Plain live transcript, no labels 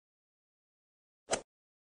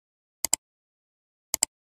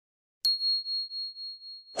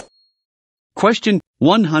Question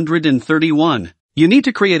 131. You need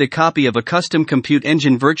to create a copy of a custom compute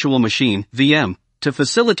engine virtual machine, VM, to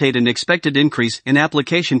facilitate an expected increase in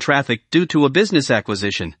application traffic due to a business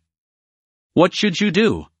acquisition. What should you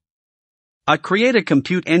do? A. Create a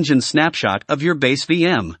compute engine snapshot of your base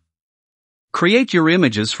VM. Create your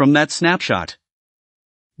images from that snapshot.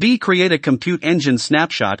 B. Create a compute engine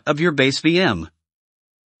snapshot of your base VM.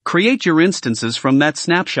 Create your instances from that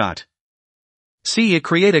snapshot. C.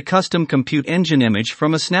 Create a custom compute engine image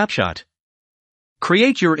from a snapshot.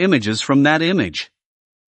 Create your images from that image.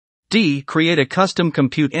 D. Create a custom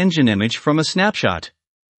compute engine image from a snapshot.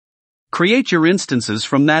 Create your instances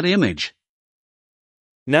from that image.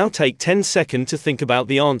 Now take 10 seconds to think about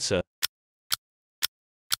the answer.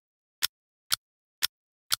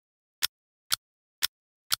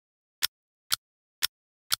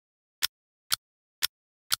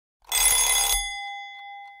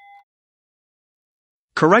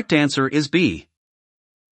 Correct answer is B.